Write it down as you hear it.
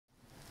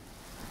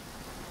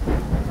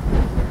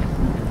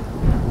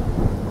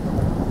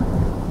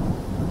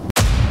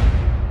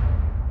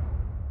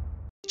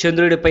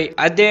చంద్రుడిపై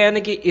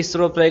అధ్యయనానికి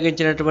ఇస్రో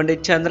ప్రయోగించినటువంటి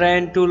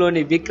చంద్రయాన్ 2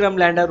 లోని విక్రమ్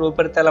ల్యాండర్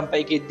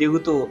ఉపరితలంపైకి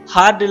దిగుతూ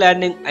హార్డ్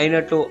ల్యాండింగ్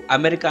అయినట్లు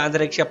అమెరికా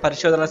అంతరిక్ష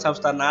పరిశోధన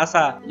సంస్థ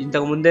నాసా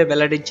ఇంతకు ముందే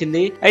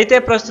వెల్లడించింది. అయితే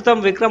ప్రస్తుతం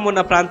విక్రమ్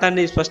ఉన్న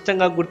ప్రాంతాన్ని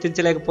స్పష్టంగా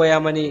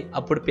గుర్తించలేకపోయామని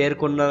అప్పుడు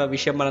పేర్కొన్న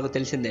విషయం మనకు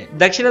తెలిసిందే.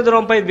 దక్షిణ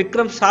ధ్రువంపై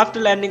విక్రమ్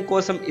సాఫ్ట్ ల్యాండింగ్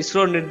కోసం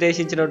ఇస్రో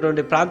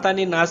నిర్దేశించినటువంటి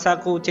ప్రాంతాన్ని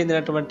నాసాకు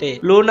చెందినటువంటి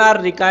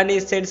లూనార్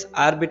రికానిసెన్స్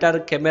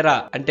ఆర్బిటర్ కెమెరా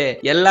అంటే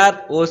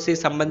LROC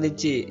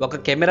సంబంధించి ఒక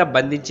కెమెరా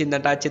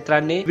బంధించిందట ఆ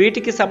చిత్రాన్ని.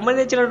 వీటికి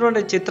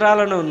సంబంధించినటువంటి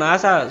చిత్రాలను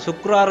నాసా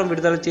శుక్రవారం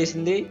విడుదల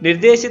చేసింది.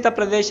 నిర్దేశిత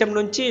ప్రదేశం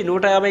నుంచి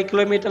 150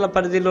 కిలోమీటర్ల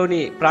పరిధిలోని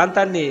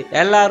ప్రాంతాన్ని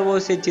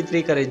LROC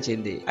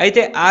చిత్రీకరించింది.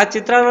 అయితే ఆ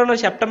చిత్రాలను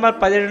సెప్టెంబర్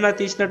 17న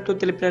తీసినట్టు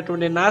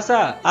తెలిపినటువంటి నాసా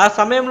ఆ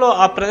సమయంలో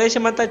ఆ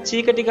ప్రదేశం అంతా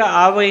చీకటిగా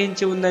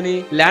ఆవహించి ఉందని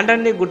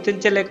ల్యాండర్ ని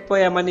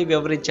గుర్తించలేకపోయామని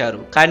వివరించారు.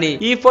 కానీ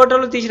ఈ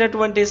ఫోటోలు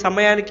తీసినటువంటి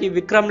సమయానికి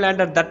విక్రమ్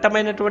ల్యాండర్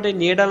దట్టమైనటువంటి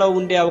నీడలో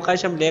ఉండే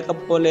అవకాశం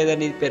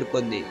లేకపోలేదని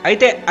పేర్కొంది.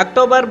 అయితే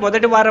అక్టోబర్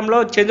మొదటి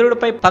వారంలో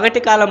చంద్రుడిపై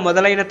పగటి కాలం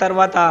మొదలైన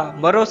తర్వాత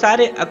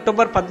మరోసారి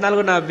అక్టోబర్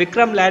 14న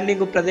విక్రమ్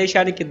ల్యాండింగ్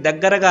ప్రదేశానికి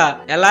దగ్గరగా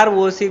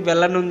LROC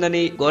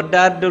వెళ్లనుందని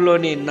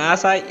గోడార్డులోని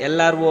నాసా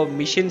LRO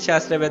మిషన్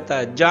శాస్త్రవేత్త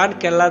జాన్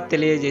కెల్లర్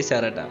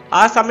తెలియజేశారట.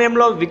 ఆ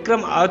సమయంలో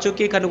విక్రమ్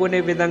ఆచూకీ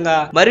కనుగొనే విధంగా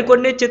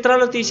మరికొన్ని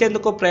చిత్రాలు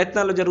తీసేందుకు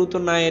ప్రయత్నాలు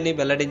జరుగుతున్నాయని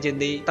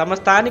వెల్లడించింది. తమ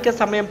స్థానిక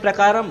సమయం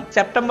ప్రకారం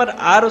సెప్టెంబర్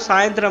 6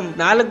 సాయంత్రం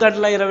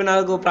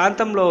 4:24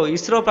 ప్రాంతంలో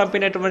ఇస్రో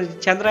పంపినటువంటి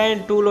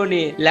చంద్రయాన్ 2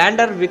 లోని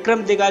ల్యాండర్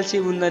విక్రమ్ దిగాల్సి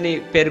ఉందని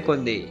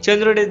పేర్కొంది.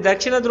 చంద్రుడి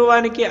దక్షిణ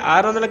ధ్రువానికి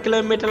 600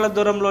 కిలోమీటర్ల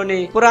దూరంలోని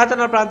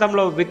పురాతన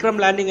ప్రాంతంలో విక్రమ్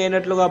ల్యాండింగ్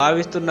అయినట్లుగా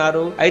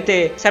భావిస్తున్నారు. అయితే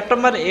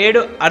సెప్టెంబర్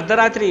 7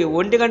 అర్ధరాత్రి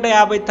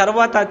 1:50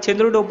 తర్వాత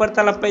చంద్రుడి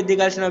ఉపరితలంపై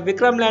దిగాల్సిన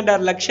విక్రమ్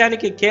ల్యాండర్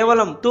లక్ష్యానికి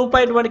కేవలం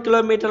 2.1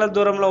 కిలోమీటర్ల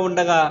దూరంలో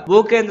ఉండగా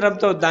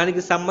భూకేంద్రంతో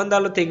దానికి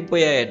సంబంధాలు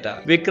తెగిపోయాయట.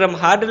 విక్రమ్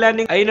హార్డ్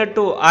ల్యాండింగ్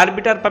అయినట్టు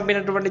ఆర్బిటర్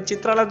పంపినటువంటి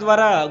చిత్రాల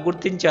ద్వారా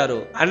గుర్తించారు.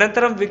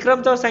 అనంతరం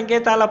విక్రమ్ తో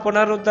సంకేతాల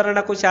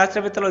పునరుద్ధరణకు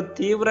శాస్త్రవేత్తలు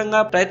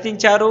తీవ్రంగా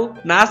ప్రయత్నించారు.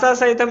 నాసా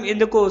సైతం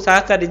ఇందుకు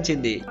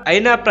సహకరించింది.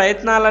 అయినా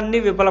ప్రయత్నాలన్నీ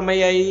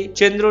విఫలమయ్యాయి.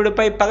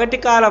 చంద్రుడిపై పగటి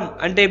కాలం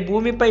అంటే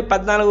భూమిపై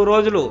 14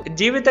 రోజులు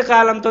జీవిత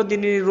కాలంతో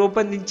దీనిని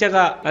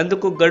రూపొందించగా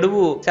అందుకు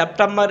గడువు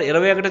సెప్టెంబర్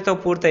 21తో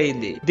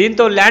పూర్తయింది.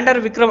 దీంతో ల్యాండర్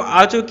విక్రమ్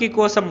ఆచూకీ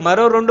కోసం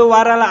మరో 2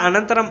 వారాల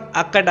అనంతరం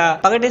అక్కడ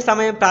పగటి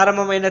సమయం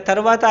ప్రారంభమైన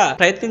తరువాత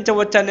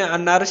ప్రయత్నించవచ్చని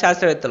అన్నారు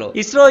శాస్త్రవేత్తలు.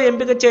 ఇస్రో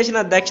ఎంపిక చేసిన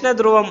దక్షిణ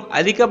ధ్రువం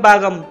అధిక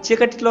భాగం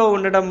చీకటిలో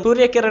ఉండడం,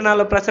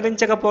 సూర్యకిరణాలు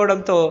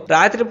ప్రసరించకపోవడంతో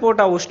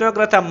రాత్రిపూట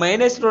ఉష్ణోగ్రత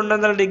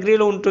 -200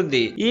 డిగ్రీలు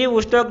ఉంటుంది. ఈ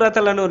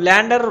ఉష్ణోగ్రతలను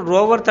ల్యాండర్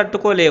రోవర్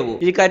తట్టుకోలేవు.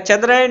 ఇక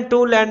చంద్రయాన్ 2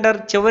 ల్యాండర్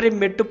చివరి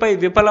మెట్టుపై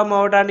విఫలం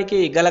అవడానికి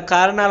గల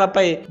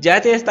కారణాలపై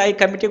జాతీయ స్థాయి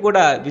కమిటీ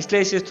కూడా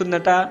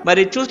విశ్లేషిస్తుందట.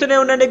 మరి చూస్తూనే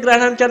ఉండండి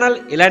గ్రహణం ఛానల్.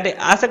 ఇలాంటి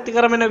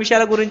ఆసక్తికరమైన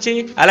విషయాల గురించి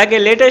అలాగే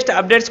లేటెస్ట్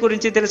అప్డేట్స్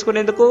గురించి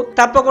తెలుసుకునేందుకు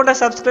తప్పకుండా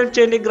సబ్స్క్రైబ్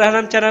చేయండి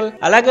గ్రహణం ఛానల్.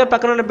 అలాగే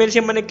పక్కన ఉన్న బెల్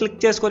సింబల్ ని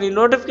క్లిక్ చేసుకొని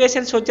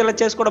నోటిఫికేషన్స్ వచ్చేలా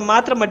చేసుకోవడం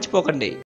మాత్రం మర్చిపోకండి.